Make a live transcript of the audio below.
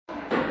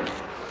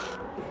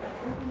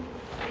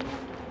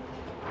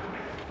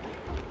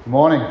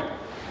Morning.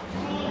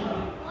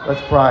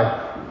 Let's pray.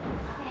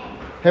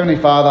 Heavenly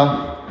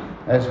Father,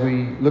 as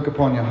we look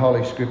upon your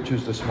holy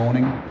scriptures this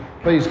morning,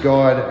 please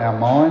guide our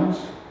minds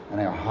and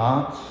our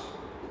hearts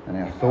and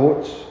our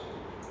thoughts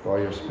by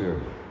your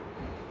Spirit.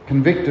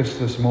 Convict us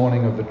this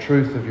morning of the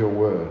truth of your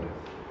word.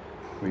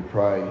 We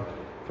pray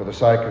for the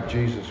sake of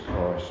Jesus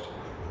Christ.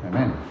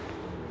 Amen.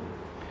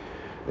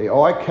 The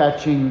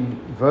eye-catching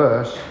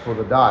verse for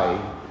the day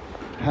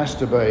has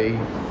to be,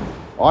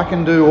 I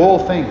can do all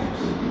things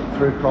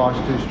through Christ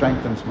who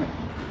strengthens me.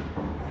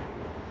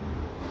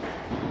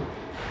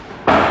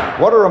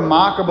 What a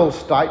remarkable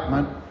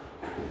statement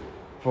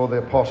for the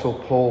Apostle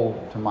Paul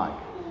to make.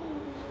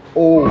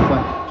 All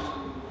things.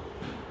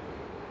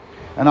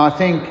 And I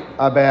think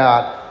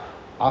about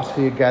us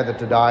here gathered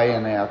today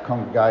and our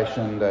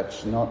congregation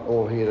that's not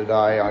all here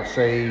today. I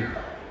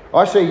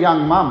see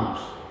young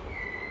mums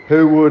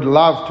who would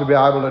love to be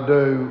able to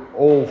do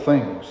all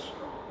things,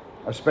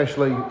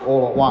 especially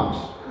all at once.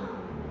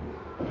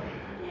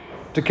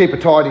 To keep a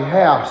tidy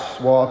house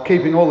while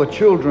keeping all the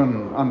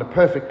children under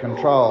perfect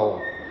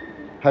control,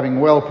 having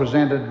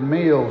well-presented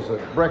meals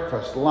at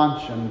breakfast,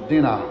 lunch and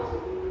dinner.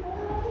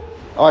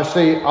 I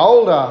see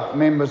older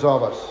members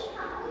of us,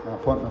 I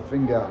point my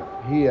finger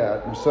here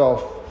at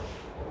myself,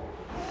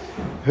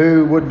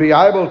 who would be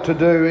able to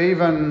do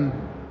even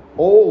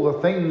all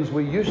the things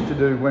we used to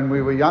do when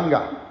we were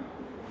younger.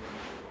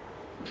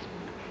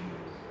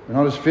 We're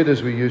not as fit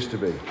as we used to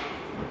be.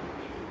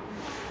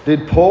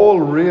 Did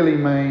Paul really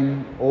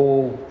mean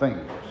all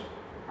things?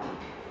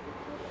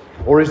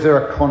 Or is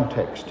there a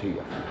context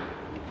here?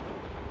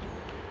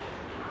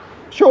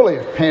 Surely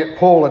if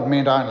Paul had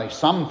meant only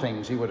some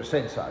things, he would have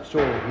said so.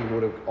 Surely he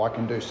would have, I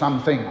can do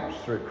some things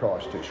through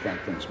Christ who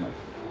strengthens me.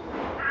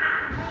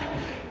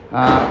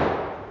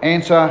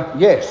 Answer,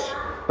 yes,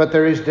 but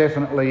there is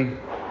definitely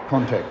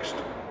context.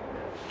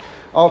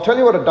 I'll tell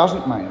you what it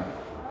doesn't mean.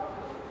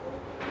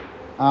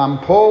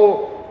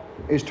 Paul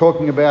is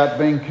talking about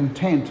being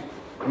content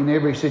in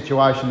every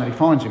situation that he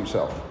finds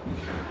himself.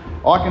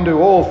 I can do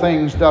all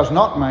things does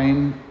not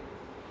mean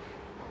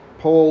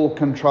Paul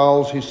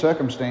controls his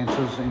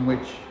circumstances in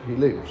which he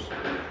lives.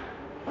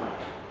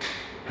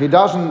 He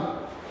doesn't,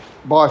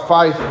 by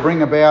faith,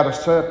 bring about a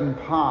certain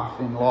path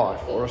in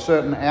life or a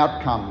certain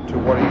outcome to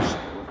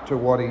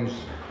what he's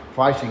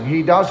facing.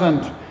 He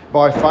doesn't,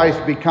 by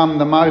faith, become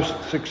the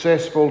most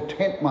successful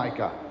tent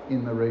maker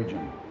in the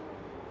region,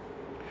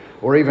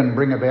 or even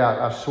bring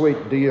about a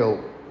sweet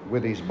deal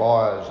with his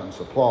buyers and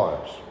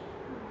suppliers.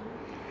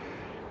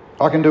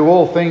 I can do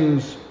all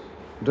things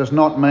does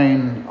not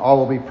mean I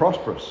will be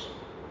prosperous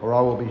or I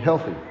will be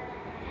healthy.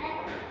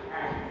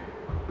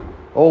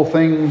 All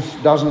things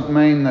doesn't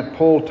mean that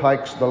Paul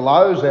takes the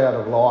lows out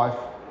of life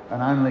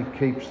and only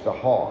keeps the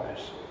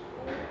highs.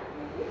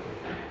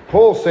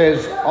 Paul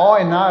says,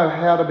 I know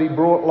how to be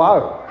brought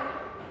low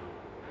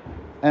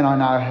and I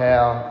know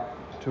how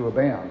to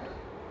abound.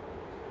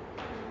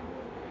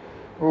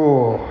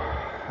 Oh,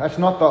 that's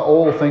not the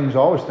all things I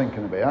was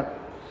thinking about.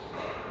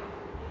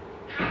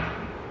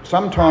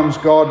 Sometimes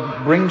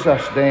God brings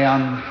us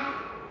down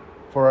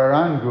for our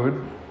own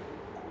good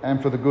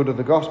and for the good of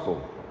the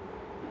gospel.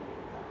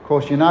 Of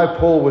course, you know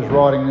Paul was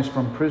writing this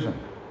from prison,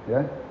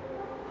 yeah?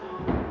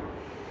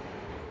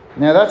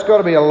 Now that's got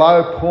to be a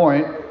low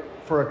point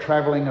for a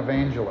travelling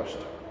evangelist.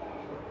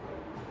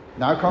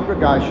 No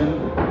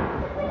congregation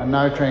and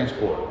no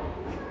transport.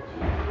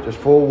 Just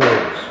 4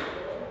 walls.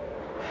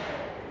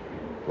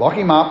 Lock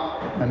him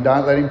up and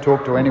don't let him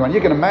talk to anyone.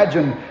 You can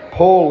imagine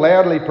Paul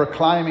loudly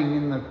proclaiming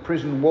in the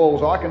prison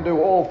walls, I can do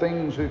all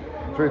things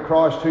through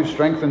Christ who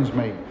strengthens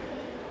me.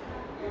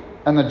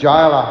 And the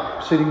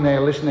jailer sitting there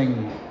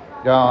listening,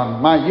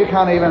 going, mate, you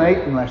can't even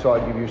eat unless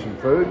I give you some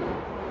food.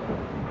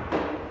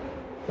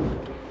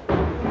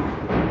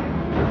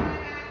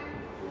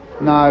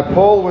 No,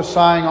 Paul was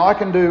saying, I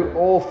can do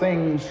all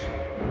things,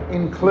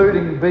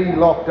 including be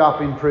locked up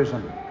in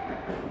prison.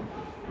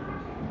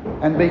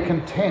 And be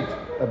content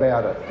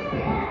about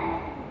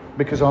it,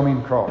 because I'm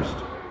in Christ.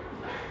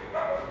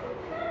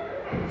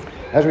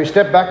 As we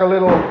step back a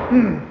little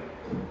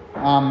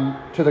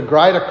to the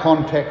greater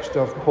context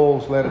of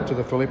Paul's letter to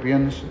the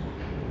Philippians,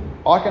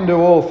 I can do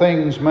all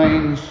things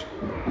means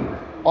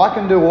I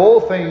can do all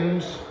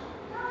things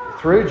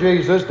through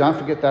Jesus. Don't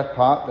forget that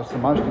part, that's the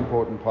most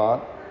important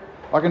part.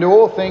 I can do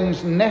all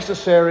things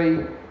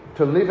necessary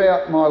to live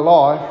out my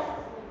life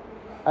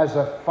as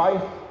a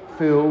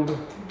faith-filled,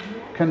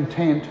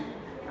 content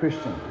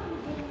Christian.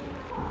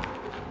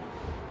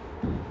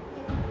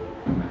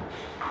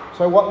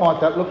 So what might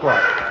that look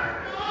like?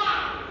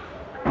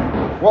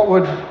 What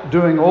would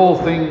doing all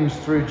things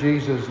through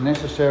Jesus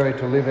necessary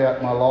to live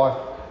out my life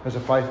as a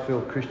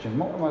faith-filled Christian,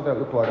 what might that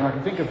look like? And I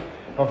can think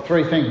of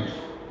 3 things.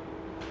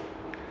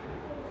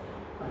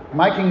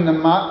 Making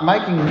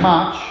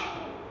much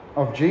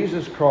of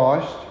Jesus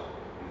Christ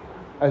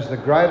as the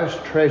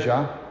greatest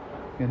treasure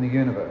in the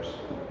universe.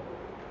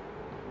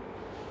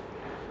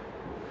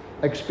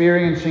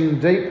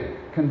 Experiencing deep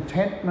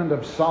contentment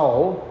of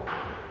soul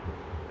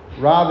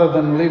rather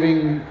than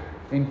living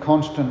in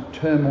constant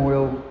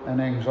turmoil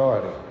and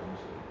anxiety.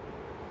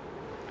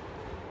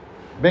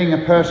 Being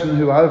a person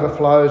who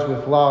overflows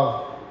with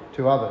love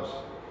to others,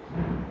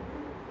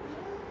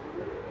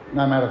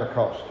 no matter the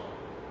cost.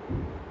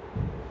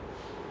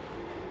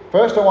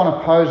 First, I want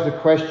to pose the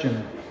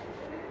question,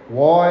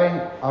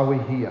 why are we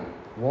here?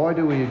 Why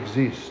do we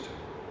exist?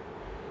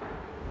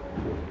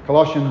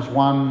 Colossians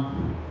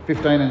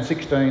 1:15 and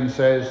 16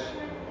 says,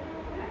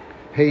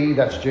 He,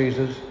 that's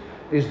Jesus,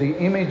 is the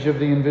image of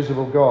the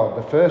invisible God,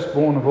 the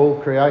firstborn of all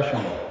creation.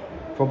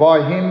 For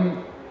by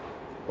him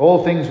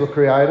all things were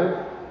created,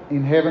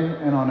 in heaven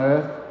and on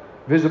earth,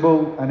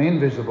 visible and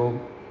invisible,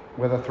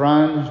 whether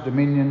thrones,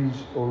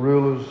 dominions, or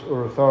rulers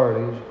or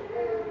authorities.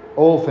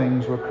 All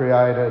things were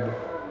created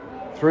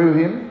through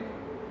him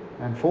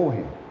and for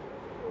him.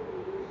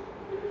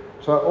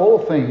 So all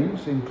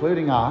things,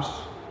 including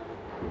us,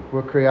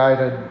 were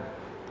created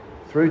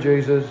through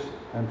Jesus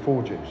and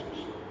for Jesus.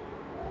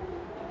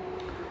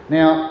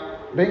 Now,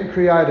 being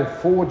created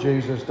for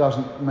Jesus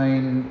doesn't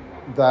mean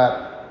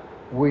that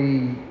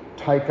we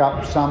take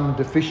up some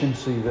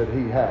deficiency that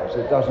he has.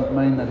 It doesn't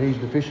mean that he's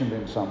deficient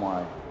in some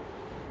way.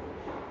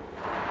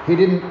 He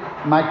didn't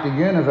make the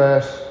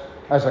universe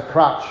as a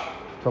crutch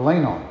to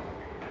lean on.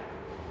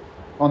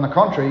 On the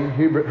contrary,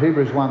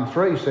 Hebrews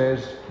 1:3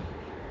 says,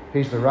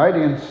 He's the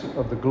radiance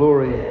of the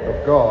glory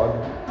of God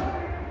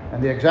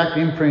and the exact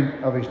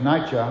imprint of his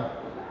nature,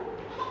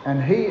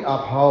 and he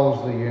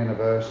upholds the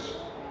universe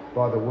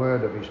by the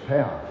word of his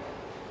power.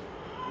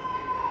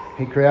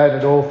 He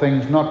created all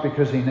things not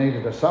because he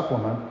needed a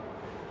supplement,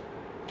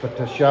 but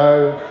to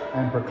show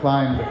and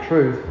proclaim the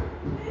truth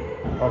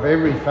of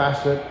every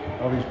facet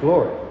of his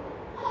glory.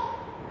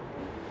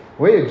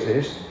 We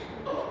exist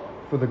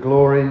for the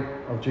glory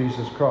of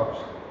Jesus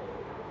Christ,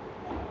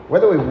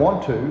 whether we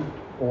want to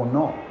or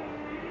not.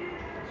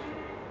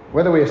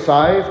 Whether we are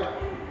saved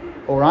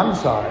or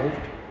unsaved,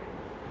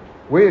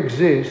 we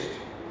exist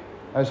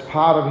as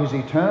part of his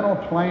eternal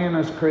plan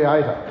as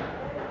creator,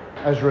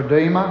 as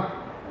redeemer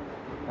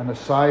and as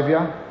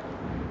saviour,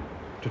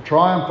 to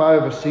triumph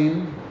over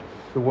sin,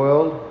 the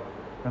world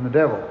and the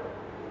devil.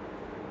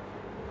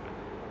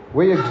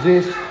 We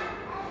exist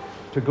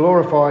to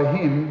glorify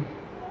him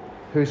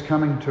who's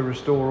coming to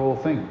restore all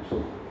things.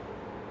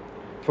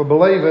 For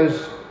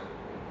believers,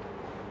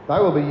 for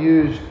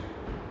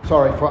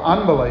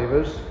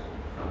unbelievers,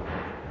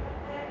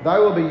 they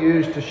will be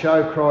used to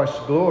show Christ's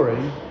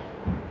glory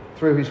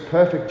through his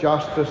perfect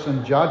justice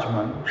and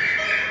judgment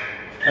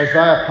as they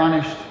are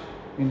punished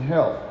in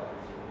hell.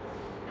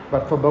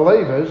 But for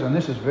believers, and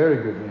this is very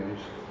good news,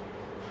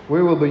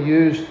 we will be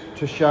used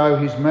to show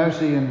his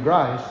mercy and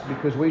grace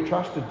because we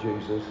trusted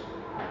Jesus,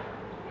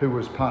 who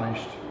was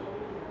punished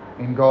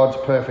in God's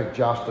perfect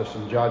justice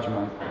and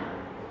judgment.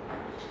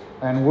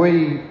 And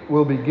we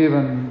will be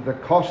given the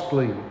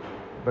costly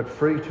but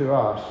free to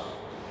us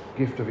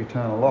gift of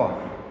eternal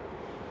life.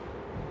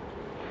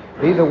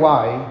 Either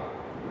way,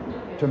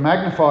 to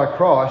magnify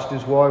Christ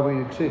is why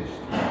we exist.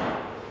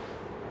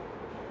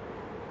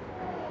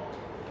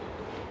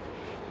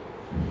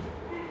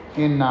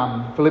 In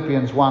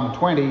Philippians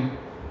 1:20,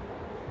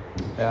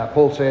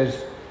 Paul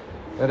says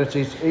that it's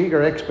his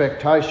eager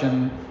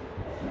expectation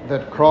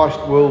that Christ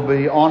will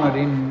be honoured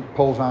in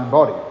Paul's own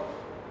body,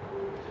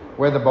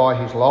 whether by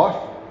his life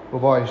or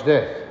by his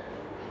death.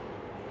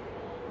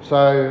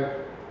 So,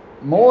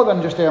 more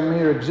than just our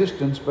mere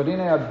existence, but in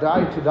our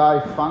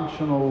day-to-day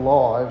functional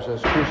lives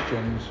as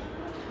Christians,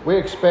 we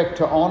expect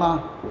to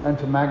honour and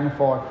to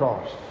magnify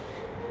Christ.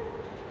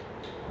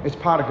 It's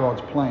part of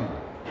God's plan.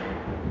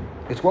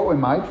 It's what we're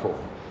made for.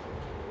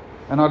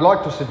 And I'd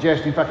like to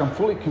suggest, in fact, I'm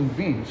fully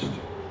convinced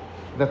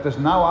that there's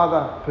no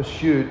other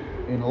pursuit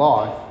in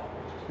life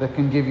that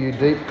can give you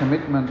deep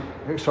contentment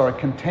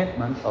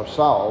of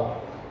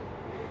soul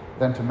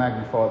than to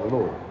magnify the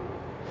Lord.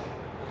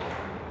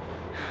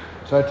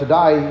 So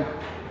today,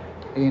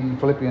 in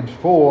Philippians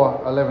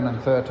 4:11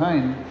 and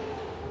 13,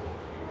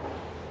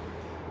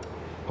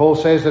 Paul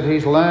says that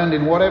he's learned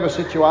in whatever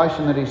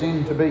situation that he's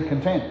in to be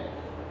content.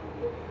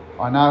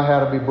 I know how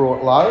to be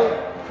brought low,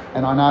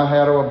 and I know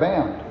how to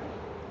abound.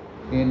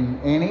 In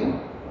any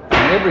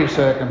and every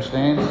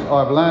circumstance,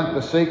 I've learnt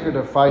the secret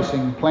of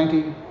facing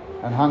plenty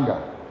and hunger,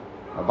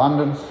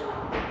 abundance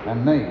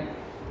and need.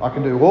 I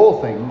can do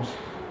all things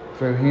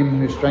through him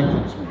who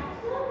strengthens me.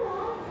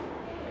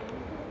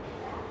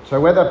 So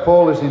whether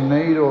Paul is in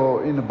need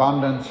or in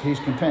abundance, he's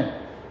content.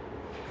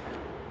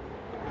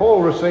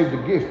 Paul received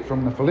a gift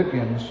from the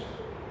Philippians,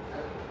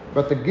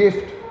 but the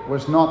gift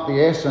was not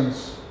the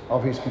essence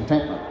of his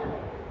contentment.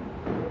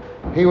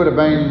 He would have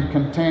been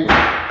content,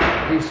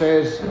 he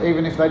says,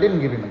 even if they didn't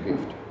give him a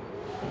gift.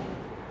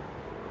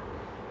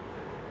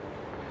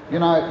 You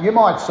know, you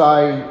might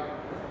say,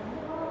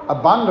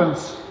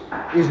 abundance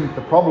isn't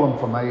the problem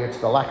for me, it's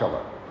the lack of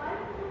it.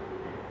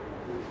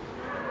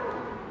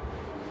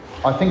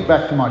 I think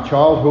back to my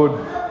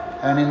childhood,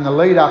 and in the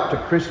lead up to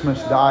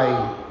Christmas Day,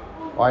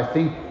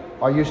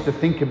 I used to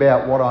think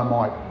about what I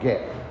might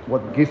get,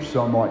 what gifts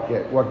I might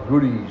get, what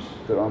goodies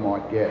that I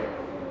might get.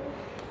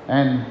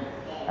 And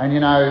you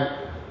know,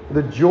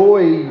 The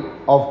joy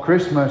of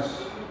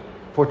Christmas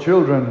for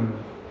children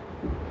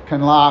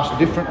can last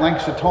different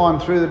lengths of time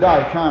through the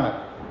day, can't it?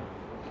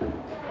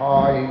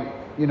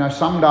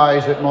 Some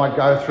days it might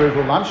go through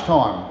to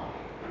lunchtime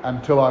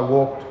until I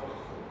walked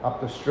up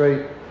the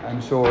street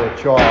and saw a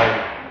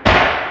child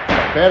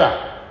a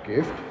better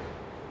gift.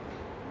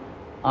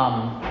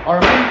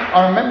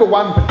 I remember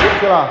one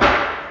particular...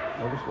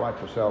 I'll just wait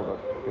for Sal to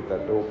get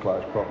that door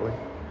closed properly.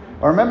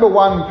 I remember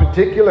one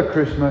particular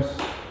Christmas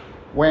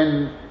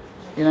when,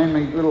 in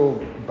my little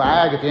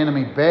bag at the end of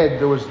my bed,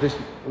 there was this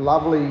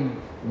lovely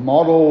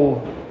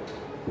model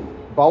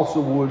balsa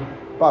wood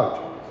boat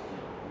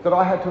that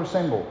I had to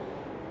assemble.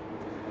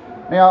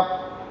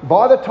 Now,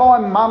 by the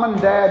time Mum and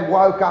Dad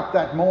woke up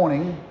that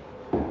morning,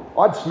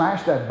 I'd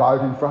smashed that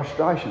boat in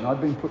frustration. I'd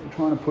been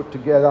trying to put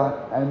together,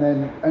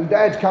 and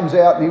Dad comes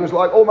out and he was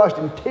like almost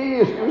in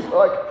tears. He was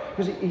like,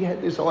 because he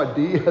had this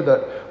idea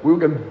that we were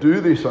going to do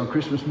this on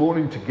Christmas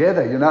morning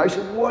together, you know. He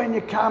said, "Why didn't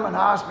you come and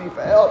ask me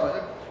for help?"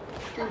 And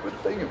stupid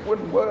thing, it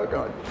wouldn't work.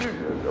 I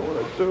don't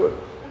want to do it.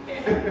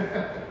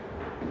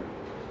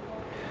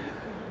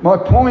 My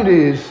point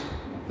is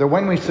that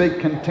when we seek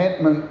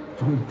contentment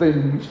from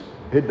things,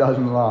 it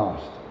doesn't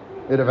last.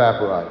 It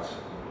evaporates.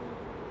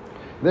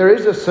 There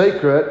is a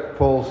secret,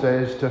 Paul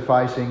says, to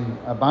facing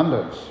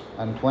abundance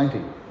and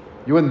plenty.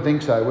 You wouldn't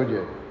think so, would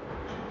you?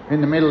 In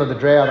the middle of the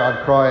drought,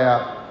 I'd cry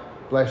out,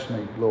 "Bless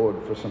me, Lord,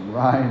 for some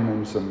rain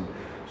and some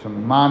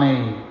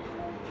money."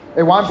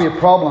 It won't be a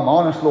problem,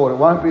 honest Lord, it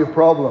won't be a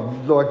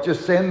problem. Like,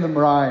 just send them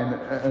rain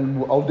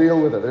and I'll deal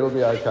with it, it'll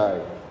be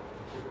okay.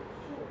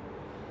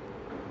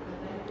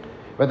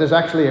 But there's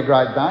actually a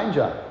great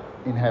danger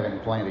in having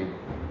plenty.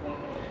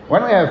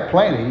 When we have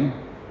plenty,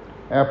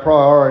 our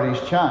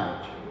priorities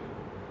change.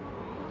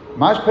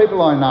 Most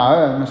people I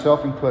know, and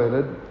myself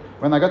included,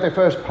 when they got their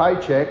first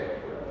paycheck,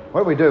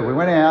 what did? We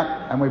went out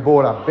and we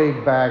bought a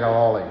big bag of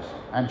lollies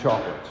and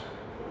chocolates.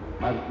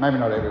 Maybe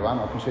not everyone.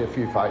 I can see a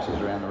few faces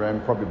around the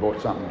room. Probably bought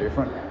something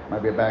different.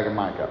 Maybe a bag of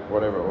makeup,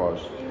 whatever it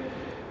was.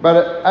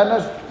 And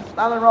there's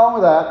nothing wrong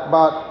with that.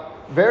 But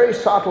very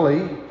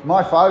subtly,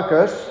 my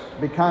focus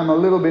became a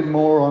little bit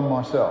more on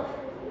myself,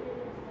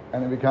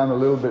 and it became a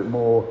little bit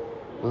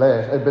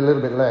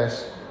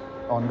less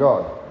on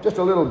God, just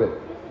a little bit.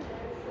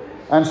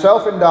 And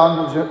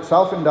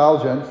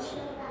self-indulgence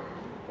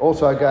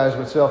also goes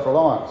with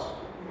self-reliance,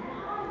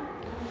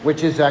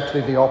 which is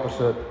actually the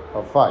opposite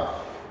of faith.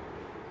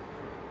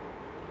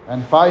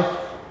 And faith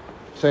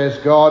says,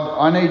 "God,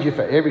 I need you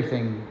for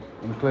everything,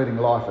 including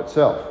life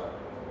itself."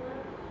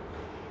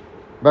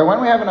 But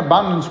when we have an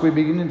abundance, we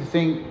begin to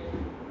think,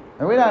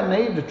 and we don't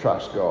need to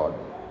trust God.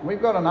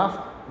 We've got enough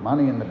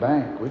money in the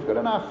bank. We've got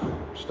enough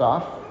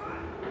stuff.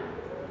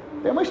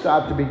 Then we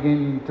start to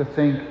begin to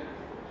think,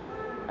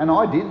 and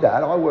I did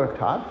that. I worked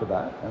hard for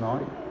that, and I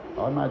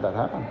made that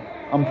happen.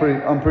 I'm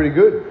pretty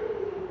good.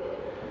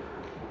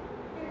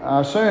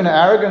 Soon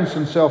arrogance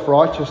and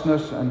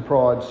self-righteousness and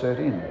pride set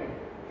in.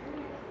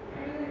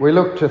 We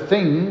look to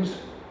things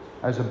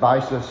as a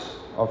basis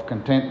of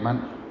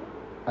contentment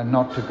and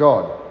not to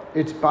God.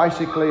 It's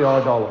basically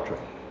idolatry.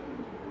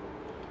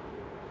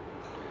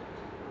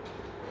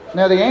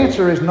 Now, the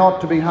answer is not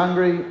to be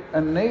hungry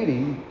and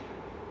needy,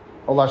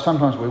 although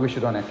sometimes we wish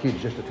it on our kids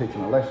just to teach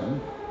them a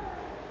lesson.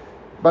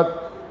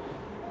 But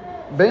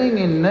being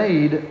in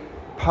need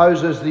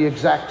poses the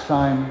exact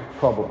same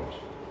problems.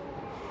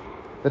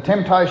 The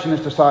temptation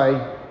is to say,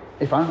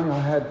 if only I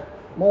had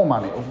more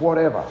money or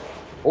whatever,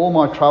 all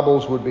my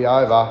troubles would be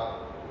over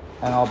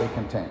and I'll be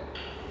content.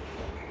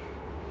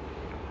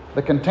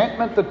 The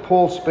contentment that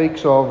Paul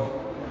speaks of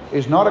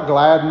is not a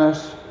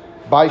gladness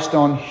based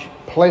on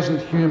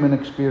pleasant human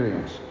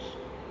experiences.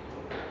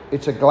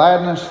 It's a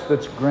gladness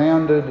that's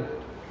grounded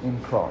in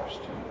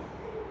Christ.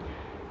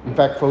 In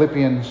fact,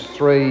 Philippians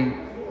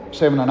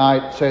 3:7 and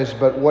 8 says,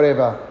 "But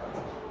whatever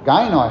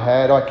gain I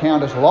had, I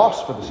count as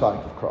loss for the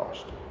sake of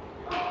Christ.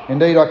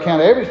 Indeed, I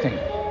count everything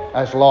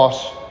as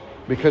loss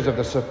because of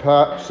the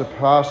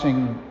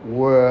surpassing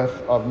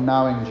worth of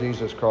knowing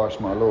Jesus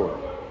Christ my Lord.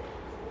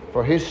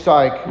 For his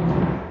sake,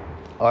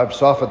 I've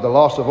suffered the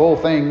loss of all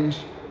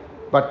things,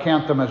 but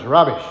count them as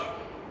rubbish,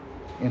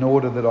 in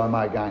order that I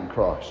may gain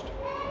Christ."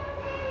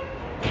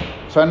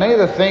 So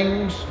neither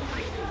things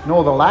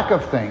nor the lack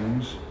of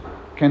things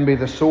can be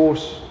the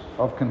source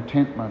of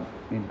contentment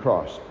in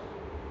Christ.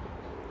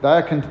 They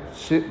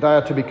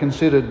are to be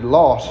considered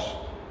loss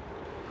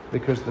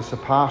because the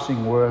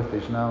surpassing worth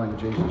is knowing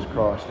Jesus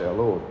Christ our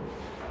Lord.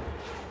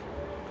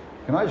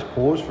 Can I just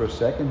pause for a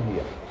second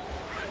here?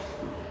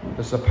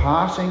 The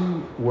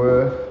surpassing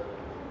worth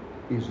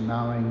is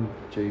knowing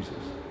Jesus.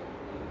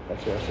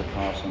 That's our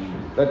surpassing.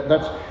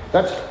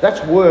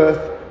 That's worth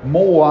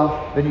more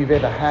than you've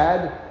ever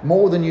had,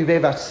 more than you've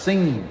ever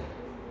seen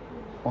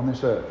on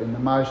this earth, in the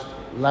most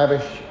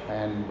lavish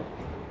and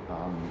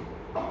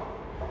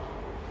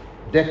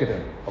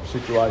decadent of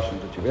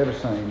situations that you've ever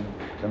seen.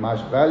 The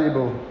most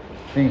valuable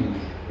thing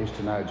is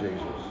to know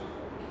Jesus.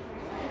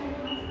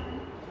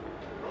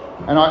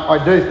 And I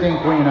do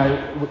think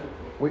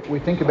we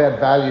think about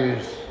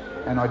values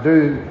And I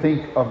do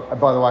think of,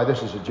 by the way,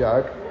 this is a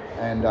joke,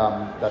 and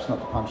that's not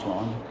the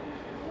punchline.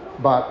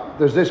 But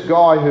there's this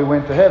guy who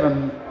went to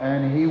heaven,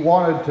 and he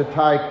wanted to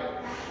take,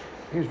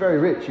 he was very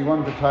rich, he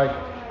wanted to take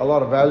a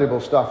lot of valuable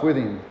stuff with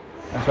him.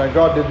 And so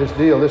God did this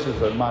deal, this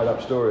is a made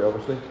up story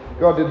obviously,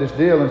 God did this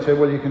deal and said,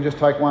 well, you can just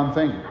take one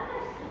thing.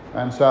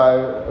 And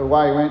so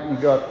away he went and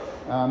he got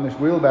this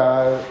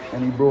wheelbarrow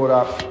and he brought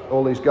up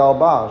all these gold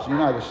bars. You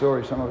know the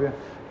story, some of you.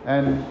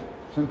 And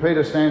St.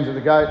 Peter stands at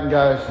the gate and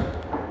goes,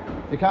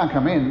 you can't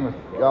come in with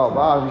gold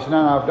bars. He said,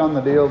 no, I've done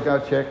the deal, go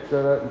check. He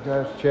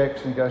goes,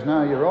 checks, and he goes,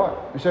 no, you're right.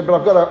 He said,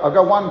 but I've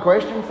got one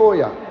question for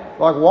you.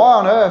 Like, why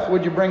on earth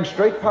would you bring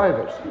street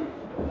pavers?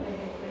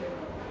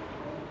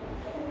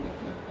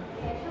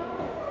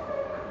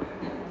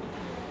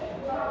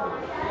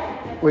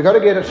 We've got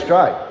to get it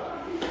straight.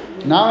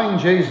 Knowing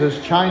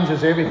Jesus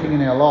changes everything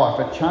in our life.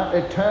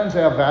 It turns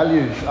our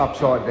values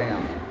upside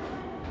down.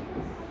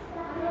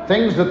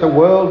 Things that the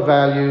world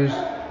values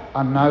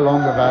are no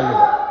longer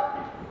valuable.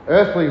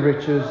 Earthly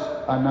riches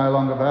are no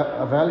longer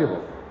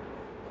valuable.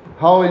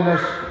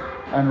 Holiness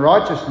and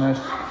righteousness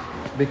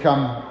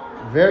become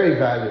very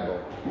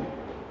valuable.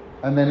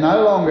 And they're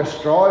no longer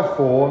strived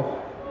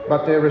for,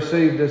 but they're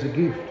received as a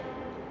gift.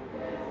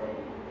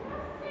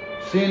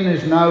 Sin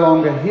is no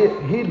longer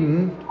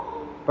hidden,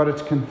 but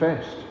it's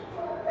confessed.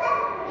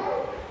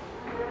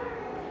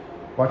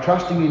 By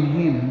trusting in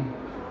Him,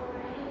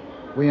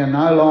 we are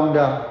no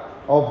longer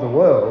of the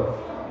world,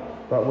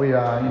 but we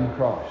are in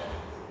Christ.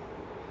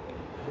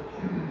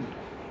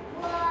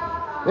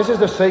 This is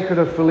the secret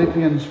of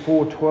Philippians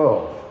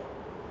 4:12.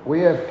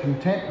 We have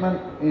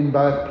contentment in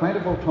both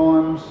plentiful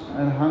times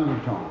and hungry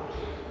times,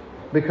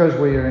 because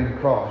we are in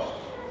Christ,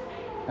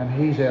 and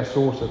He's our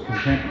source of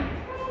contentment.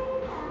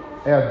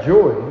 Our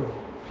joy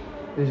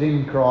is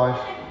in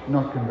Christ,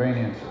 not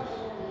conveniences.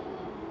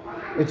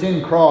 It's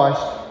in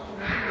Christ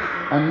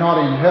and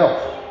not in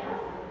health.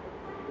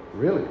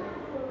 Really,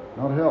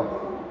 not health.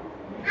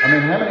 I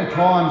mean, how many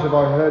times have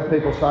I heard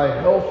people say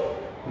health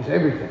is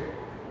everything?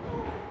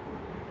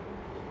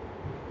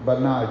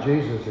 But no,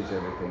 Jesus is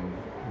everything,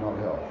 not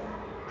health.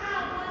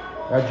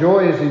 Our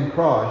joy is in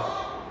Christ,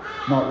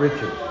 not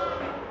riches.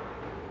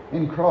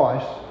 In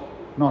Christ,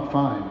 not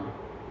fame.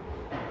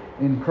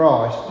 In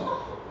Christ,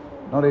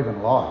 not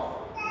even life.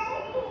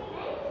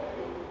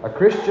 A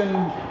Christian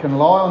can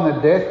lie on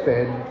their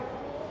deathbed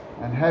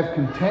and have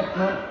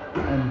contentment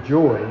and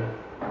joy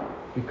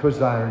because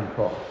they are in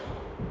Christ.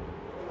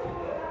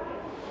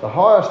 The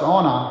highest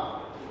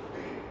honour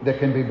that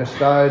can be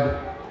bestowed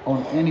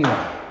on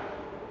anyone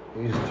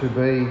is to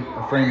be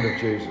a friend of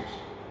Jesus.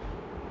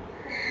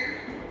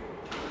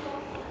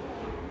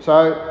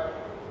 So,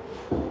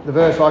 the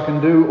verse, I can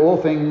do all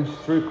things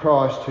through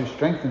Christ who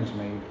strengthens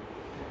me,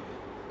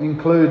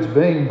 includes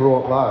being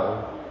brought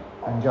low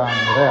and going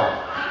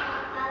without.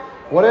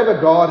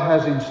 Whatever God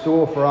has in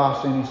store for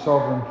us in His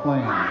sovereign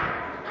plan,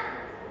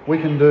 we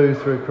can do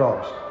through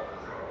Christ.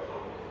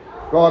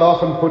 God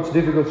often puts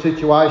difficult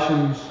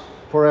situations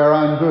for our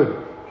own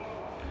good.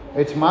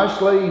 It's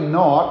mostly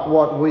not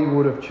what we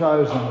would have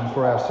chosen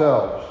for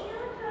ourselves.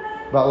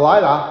 But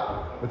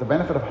later, with the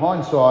benefit of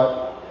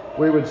hindsight,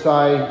 we would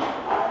say,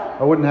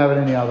 I wouldn't have it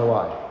any other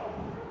way.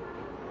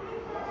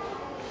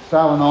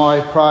 Sal and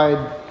I prayed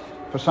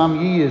for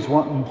some years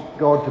wanting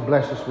God to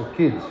bless us with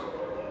kids.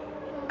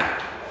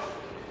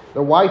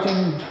 The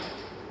waiting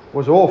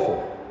was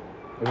awful.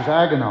 It was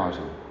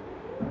agonising.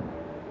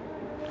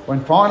 When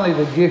finally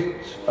the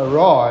gifts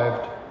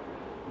arrived,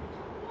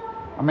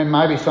 I mean,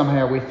 maybe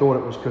somehow we thought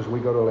it was because we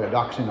got all our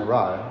ducks in a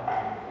row.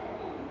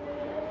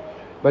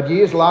 But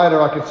years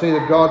later, I could see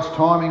that God's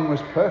timing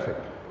was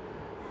perfect.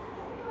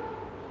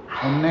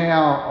 And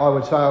now I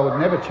would say I would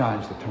never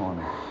change the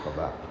timing of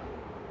that.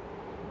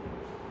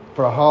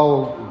 For a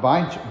whole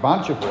bunch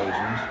of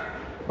reasons.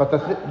 But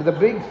the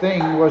big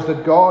thing was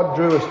that God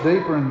drew us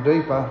deeper and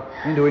deeper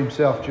into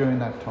Himself during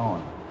that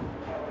time.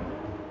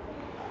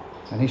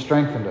 And He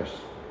strengthened us.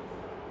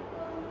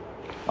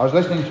 I was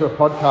listening to a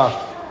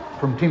podcast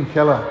from Tim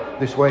Keller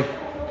this week,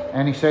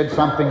 and he said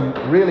something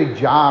really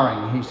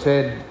jarring. He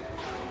said,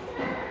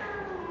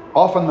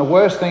 often the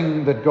worst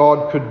thing that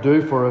God could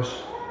do for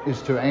us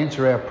is to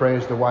answer our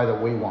prayers the way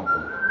that we want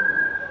them.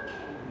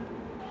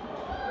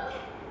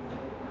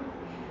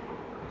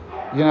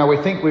 You know, we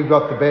think we've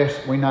got the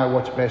best, we know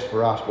what's best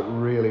for us, but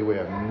really we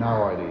have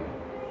no idea.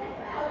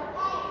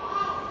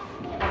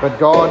 But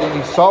God, in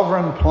His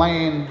sovereign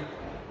plan,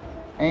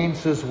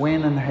 answers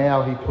when and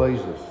how He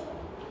pleases.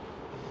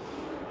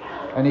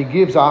 And He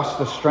gives us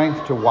the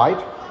strength to wait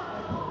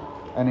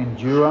and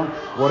endure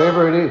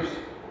whatever it is.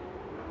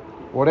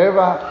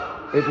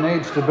 Whatever it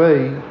needs to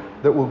be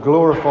that will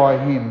glorify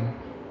Him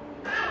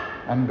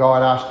and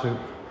guide us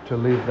to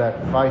live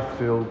that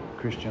faith-filled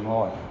Christian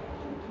life.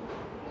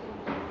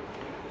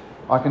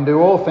 I can do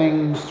all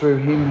things through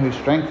Him who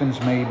strengthens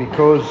me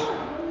because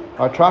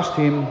I trust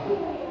Him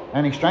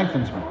and He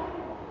strengthens me.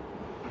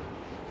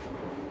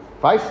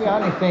 Faith's the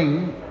only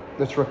thing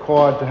that's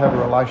required to have a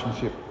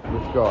relationship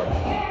with God.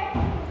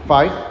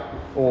 Faith,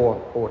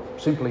 or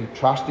simply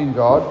trust in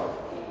God,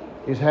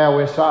 is how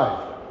we're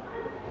saved.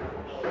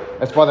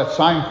 It's by that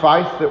same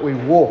faith that we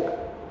walk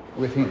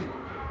with him.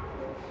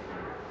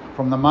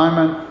 From the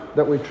moment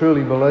that we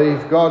truly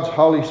believe, God's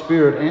Holy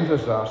Spirit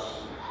enters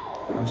us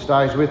and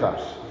stays with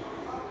us,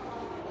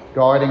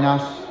 guiding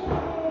us,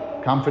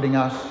 comforting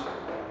us,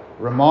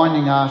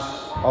 reminding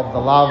us of the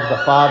love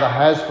the Father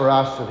has for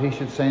us, that he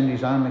should send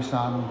his only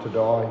Son to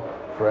die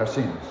for our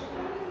sins.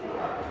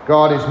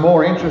 God is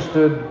more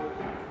interested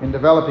in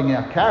developing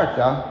our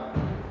character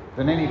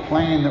than any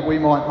plan that we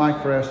might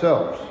make for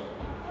ourselves.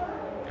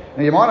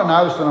 Now, you might have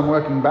noticed that I'm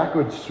working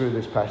backwards through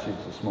this passage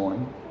this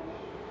morning,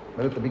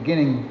 but at the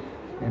beginning,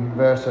 in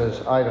verses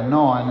 8 and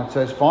 9, it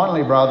says,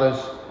 "Finally, brothers,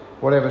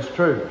 whatever's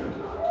true,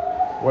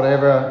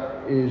 whatever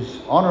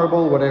is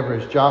honourable, whatever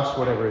is just,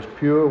 whatever is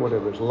pure,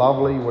 whatever is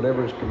lovely,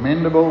 whatever is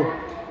commendable,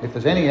 if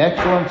there's any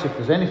excellence, if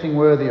there's anything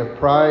worthy of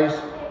praise,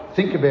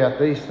 think about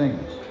these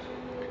things.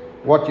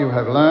 What you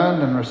have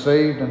learned and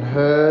received and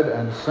heard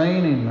and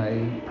seen in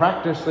me,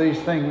 practice these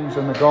things,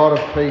 and the God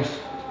of peace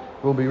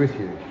will be with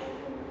you."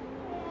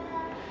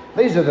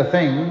 These are the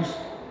things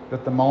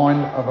that the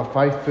mind of a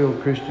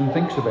faith-filled Christian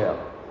thinks about: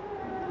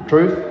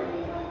 truth,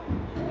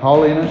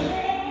 holiness,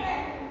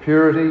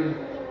 purity,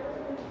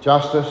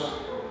 justice,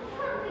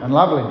 and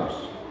loveliness.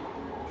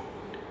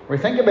 We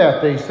think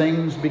about these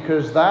things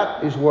because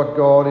that is what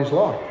God is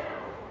like.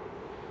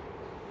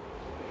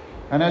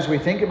 And as we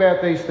think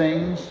about these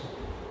things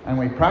and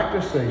we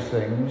practice these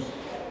things,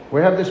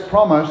 we have this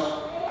promise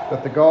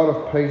that the God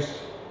of peace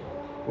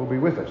will be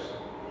with us.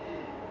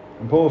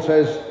 And Paul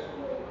says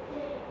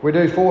we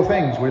do 4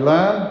 things. We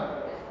learn,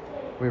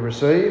 we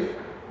receive,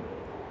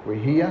 we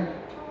hear,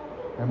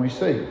 and we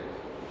see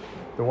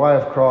the way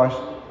of Christ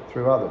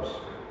through others.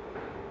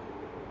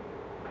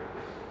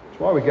 That's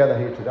why we gather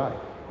here today.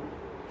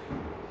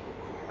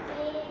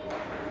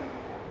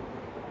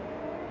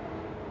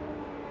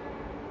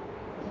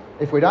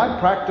 If we don't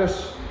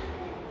practice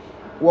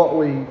what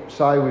we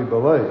say we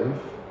believe,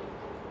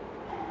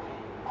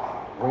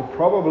 we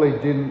probably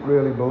didn't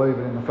really believe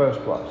it in the first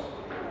place.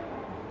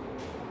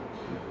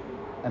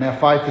 And our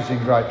faith is in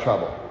great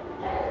trouble.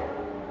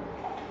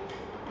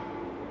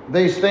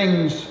 These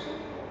things,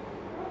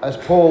 as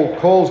Paul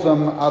calls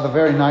them, are the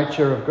very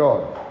nature of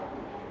God.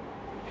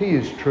 He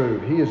is true,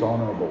 he is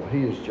honourable,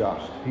 he is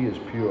just, he is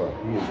pure,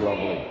 he is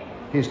lovely,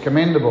 he is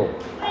commendable,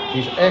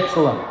 he is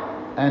excellent,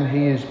 and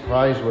he is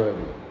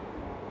praiseworthy.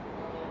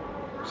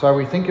 So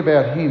we think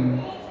about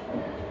him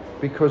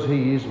because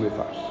he is with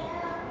us.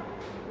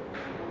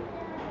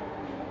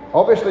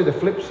 Obviously, the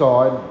flip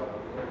side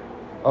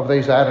of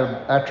these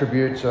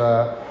attributes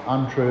are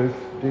untruth,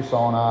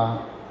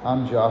 dishonour,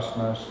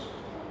 unjustness.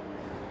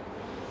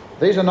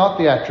 These are not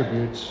the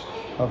attributes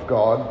of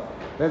God,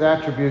 they're the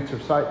attributes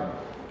of Satan,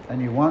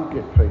 and you won't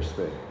get peace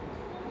there.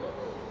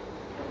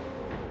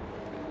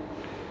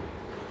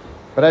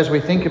 But as we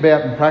think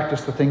about and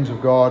practice the things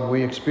of God,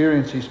 we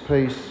experience his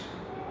peace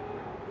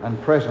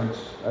and presence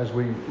as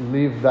we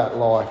live that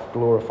life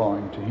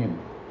glorifying to him.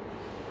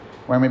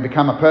 When we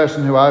become a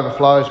person who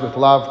overflows with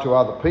love to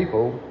other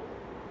people,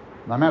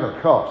 no matter the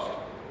cost.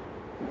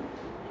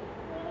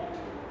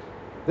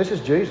 This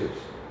is Jesus.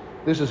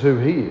 This is who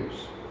he is,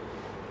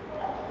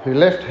 who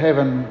left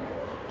heaven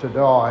to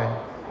die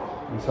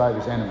and save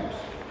his enemies.